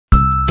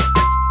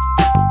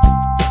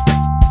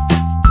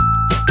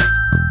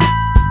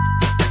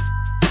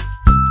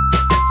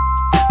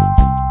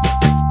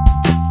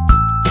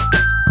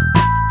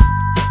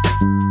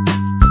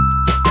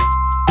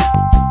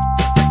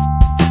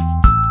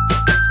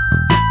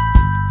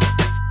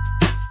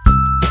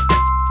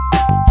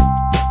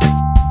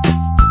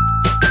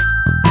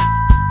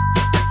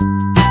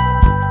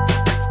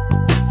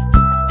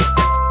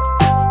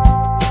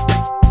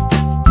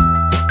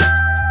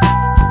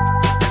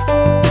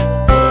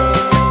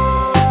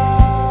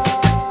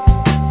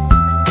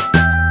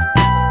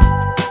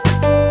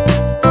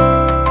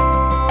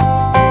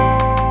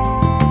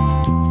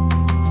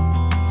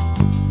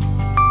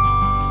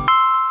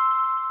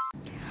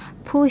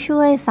ช่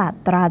วยศาส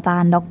ตราจา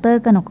รย์ดร.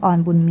กนกอ่อน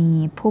บุญมี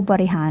ผู้บ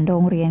ริหารโร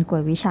งเรียนกว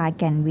ดวิชาแ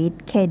ก่นวิท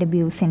ย์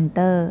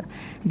K.W.Center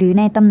หรือใ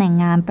นตำแหน่ง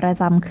งานประ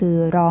จำคือ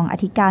รองอ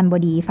ธิการบ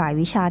ดีฝ่าย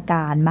วิชาก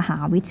ารมหา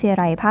วิทยา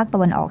ลัยภาคตะ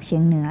วันออกเฉีย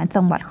งเหนือ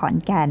จังหวัดขอน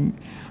แก่น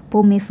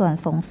ผู้มีส่วน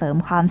ส่งเสริม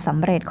ความส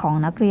ำเร็จของ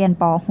นักเรียน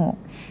ป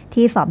 .6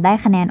 ที่สอบได้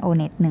คะแนน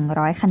O-NET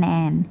 100 คะแน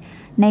น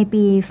ใน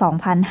ปี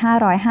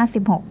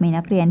 2556 มี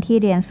นักเรียนที่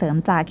เรียนเสริม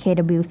จาก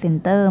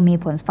K.W.Center มี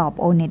ผลสอบ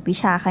O-NET วิ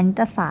ชาคณิ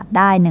ตศาสตร์ไ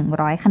ด้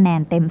 100 คะแน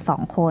นเต็ม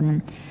 2 คน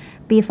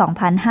ปี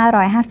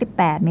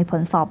 2558 มีผ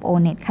ลสอบ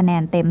O-NET คะแน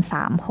นเต็ม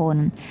 3 คน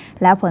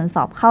และผลส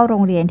อบเข้าโร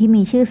งเรียนที่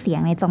มีชื่อเสีย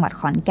งในจังหวัด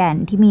ขอนแก่น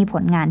ที่มีผ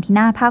ลงานที่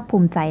น่าภาคภู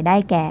มิใจได้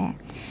แก่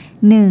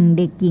 1.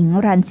 เด็กหญิง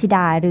รัญชิด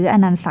าหรืออ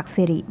นันต์ศักดิ์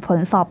สิริผล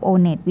สอบ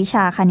O-NET วิช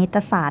าคณิต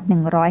ศาสตร์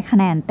 100 คะ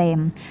แนนเต็ม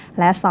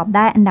และสอบไ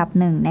ด้อันดับ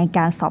หนึ่งในก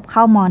ารสอบเข้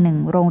าม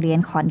 .1 โรงเรียน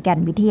ขอนแก่น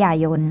วิทยา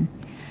ยน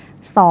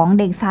 2.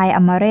 เด็กชายอ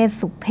มเรศ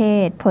สุขเพ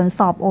ศผลส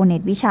อบ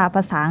O-NET วิชาภ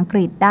าษาอังก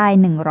ฤษได้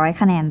 100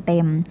 คะแนนเต็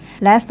ม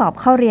และสอบ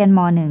เข้าเรียนม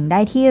 .1 ได้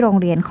ที่โรง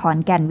เรียนขอน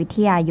แก่นวิท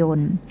ยายน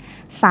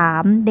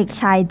 3. เด็ก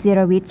ชายจิร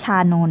วิทย์ชา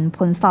นนท์ผ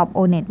ลสอบ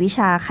O-NET วิช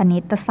าคณิ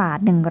ตศาสต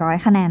ร์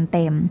 100 คะแนนเ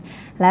ต็ม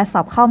และส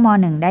อบเข้าม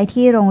 .1 ได้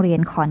ที่โรงเรีย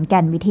นขอนแ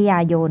ก่นวิทยา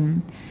ยน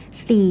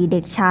 4. เด็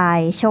กชาย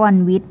ชวัน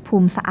วิทย์ภู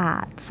มิสะอา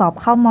ดสอบ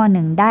เข้าม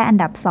 .1 ได้อัน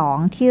ดับ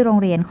 2 ที่โรง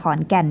เรียนขอน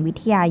แก่นวิ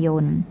ทยาย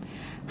น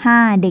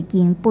 5. เด็กห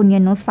ญิงปุญญ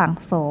นุชสัง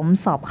โสม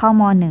สอบเข้า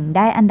ม .1 ไ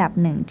ด้อันดับ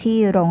 1 ที่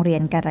โรงเรีย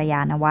นกัลย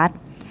าณวัฒน์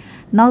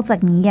นอกจาก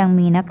นี้ยัง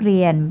มีนักเรี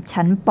ยน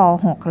ชั้นป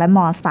 .6 และม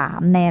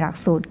 .3 ในหลัก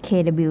สูตร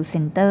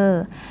K.W.Center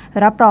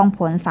รับรองผ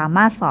ลสาม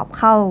ารถสอบ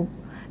เข้า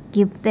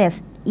Gifted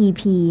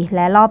EP แล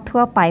ะรอบ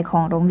ทั่วไปขอ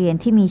งโรงเรียน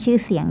ที่มีชื่อ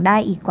เสียงได้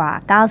อีกกว่า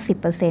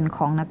 90% ข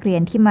องนักเรีย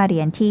นที่มาเรี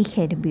ยนที่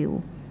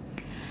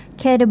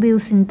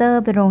K.W.Center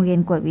เป็นโรงเรียน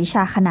กวดวิช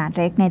าขนาด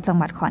เล็กในจัง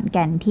หวัดขอนแ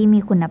ก่นที่มี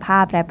คุณภา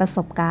พและประส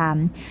บการ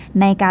ณ์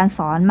ในการส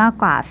อนมาก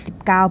กว่า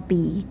 19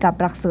 ปีกับ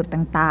หลักสูตร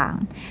ต่าง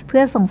ๆเพื่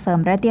อส่งเสริม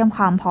และเตรียมค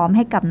วามพร้อมใ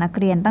ห้กับนัก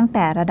เรียนตั้งแ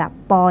ต่ระดับ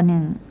ป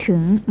 .1 ถึ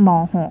งม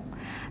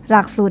 .6 ห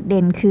ลักสูตรเ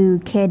ด่นคือ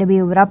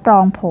KW รับรอ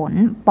งผล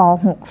ป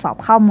 .6 สอบ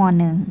เข้าม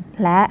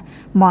 .1 และ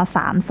ม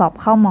 .3 สอบ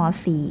เข้าม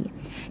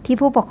 .4 ที่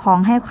ผู้ปกครอง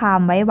ให้ความ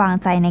ไว้วาง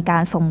ใจในกา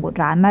รส่งบุตร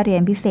หลานมาเรีย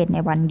นพิเศษใน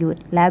วันหยุด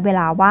และเว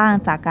ลาว่าง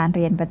จากการเ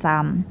รียนประจำ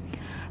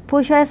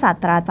ผู้ช่วยศาส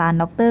ตราจารย์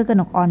ดร.ก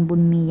นกอ่อนบุ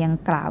ญมียัง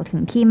กล่าวถึ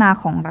งที่มา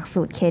ของหลัก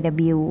สูตร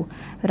KW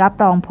รับ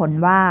รองผล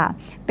ว่า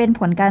เป็นผ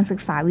ลการศึ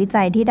กษาวิ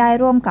จัยที่ได้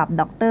ร่วมกับ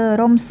ดร.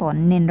ร่มสน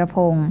เนรพ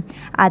งศ์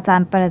อาจาร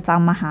ย์ประจ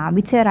ำมหา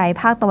วิทยาลัย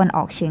ภาคตะวันอ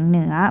อกเฉียงเห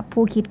นือ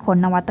ผู้คิดค้น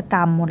นวัตกร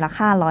รมมูล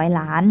ค่า100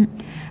 ล้าน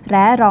แล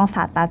ะรองศ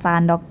าสตราจาร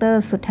ย์ดร.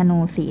สุธนู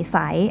ศรีใส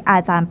อา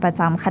จารย์ประ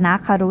จำคณะ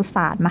ครุศ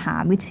าสตร์มหา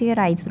วิทยา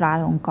ลัยจุฬา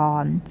ลงก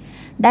รณ์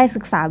ได้ศึ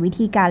กษาวิ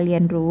ธีการเรีย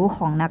นรู้ข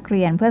องนักเ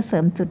รียนเพื่อเสริ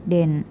มจุดเ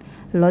ด่น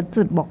ลด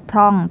จุดบกพ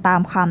ร่องตา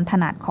มความถ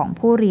นัดของ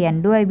ผู้เรียน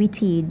ด้วยวิ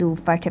ธีดู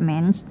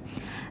Performance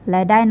แล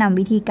ะได้นำ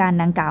วิธีการ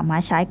ดังกล่าวมา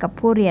ใช้กับ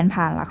ผู้เรียน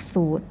ผ่านหลัก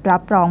สูตรรั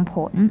บรองผ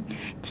ล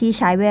ที่ใ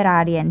ช้เวลา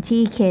เรียน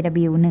ที่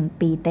KW 1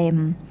 ปีเต็ม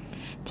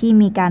ที่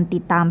มีการติ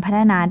ดตามพัฒ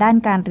นาด้าน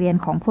การเรียน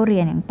ของผู้เรี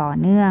ยนอย่างต่อ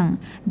เนื่อง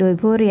โดย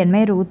ผู้เรียนไ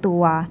ม่รู้ตั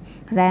ว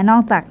และนอ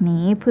กจาก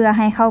นี้เพื่อใ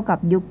ห้เข้ากับ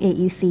ยุค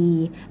AEC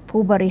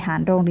ผู้บริหาร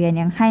โรงเรียน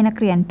ยังให้นัก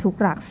เรียนทุก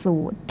หลักสู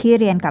ตรที่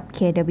เรียนกับ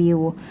KW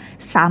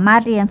สามาร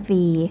ถเรียนฟ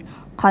รี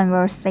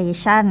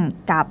Conversation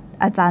กับ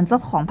อาจารย์เจ้า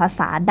ของภาษ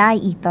าได้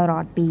อีกตลอ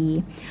ดปี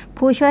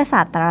ผู้ช่วยศ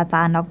าสตราจ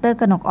ารย์ดร.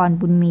กนกอ่อน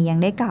บุญมียัง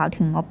ได้กล่าว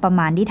ถึงงบประม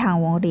าณที่ทาง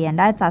โรงเรียน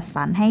ได้จัดส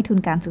รรให้ทุน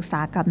การศึกษ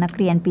ากับนัก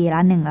เรียนปีละ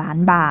 1 ล้าน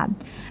บาท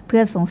เพื่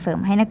อส่งเสริม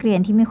ให้นักเรียน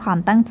ที่มีความ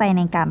ตั้งใจใ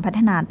นการพัฒ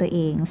นาตัวเอ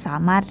งสา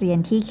มารถเรียน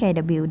ที่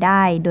KW ไ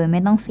ด้โดยไม่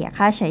ต้องเสีย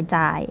ค่าใช้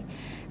จ่าย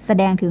แส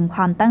ดงถึงค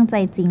วามตั้งใจ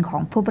จริงขอ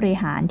งผู้บริ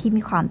หารที่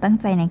มีความตั้ง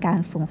ใจในการ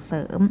ส่งเส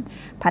ริม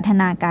พัฒ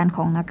นาการข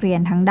องนักเรียน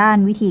ทั้งด้าน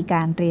วิธีก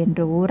ารเรียน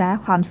รู้และ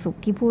ความสุข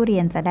ที่ผู้เรี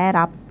ยนจะได้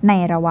รับใน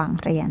ระหว่าง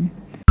เรียน